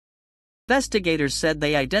Investigators said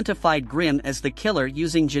they identified Grimm as the killer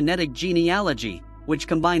using genetic genealogy, which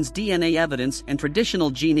combines DNA evidence and traditional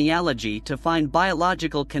genealogy to find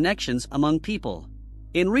biological connections among people.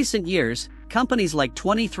 In recent years, companies like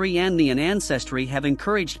 23andMe and Ancestry have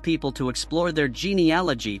encouraged people to explore their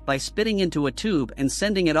genealogy by spitting into a tube and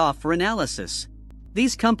sending it off for analysis.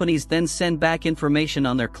 These companies then send back information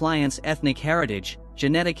on their clients' ethnic heritage,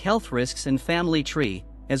 genetic health risks and family tree,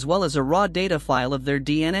 as well as a raw data file of their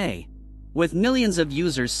DNA. With millions of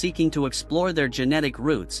users seeking to explore their genetic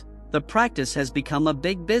roots, the practice has become a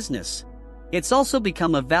big business. It's also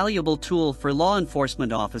become a valuable tool for law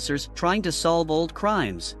enforcement officers trying to solve old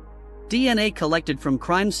crimes. DNA collected from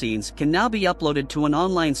crime scenes can now be uploaded to an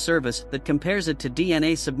online service that compares it to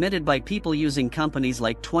DNA submitted by people using companies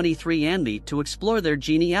like 23andMe to explore their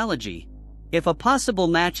genealogy. If a possible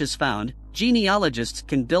match is found, genealogists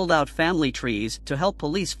can build out family trees to help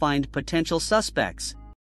police find potential suspects.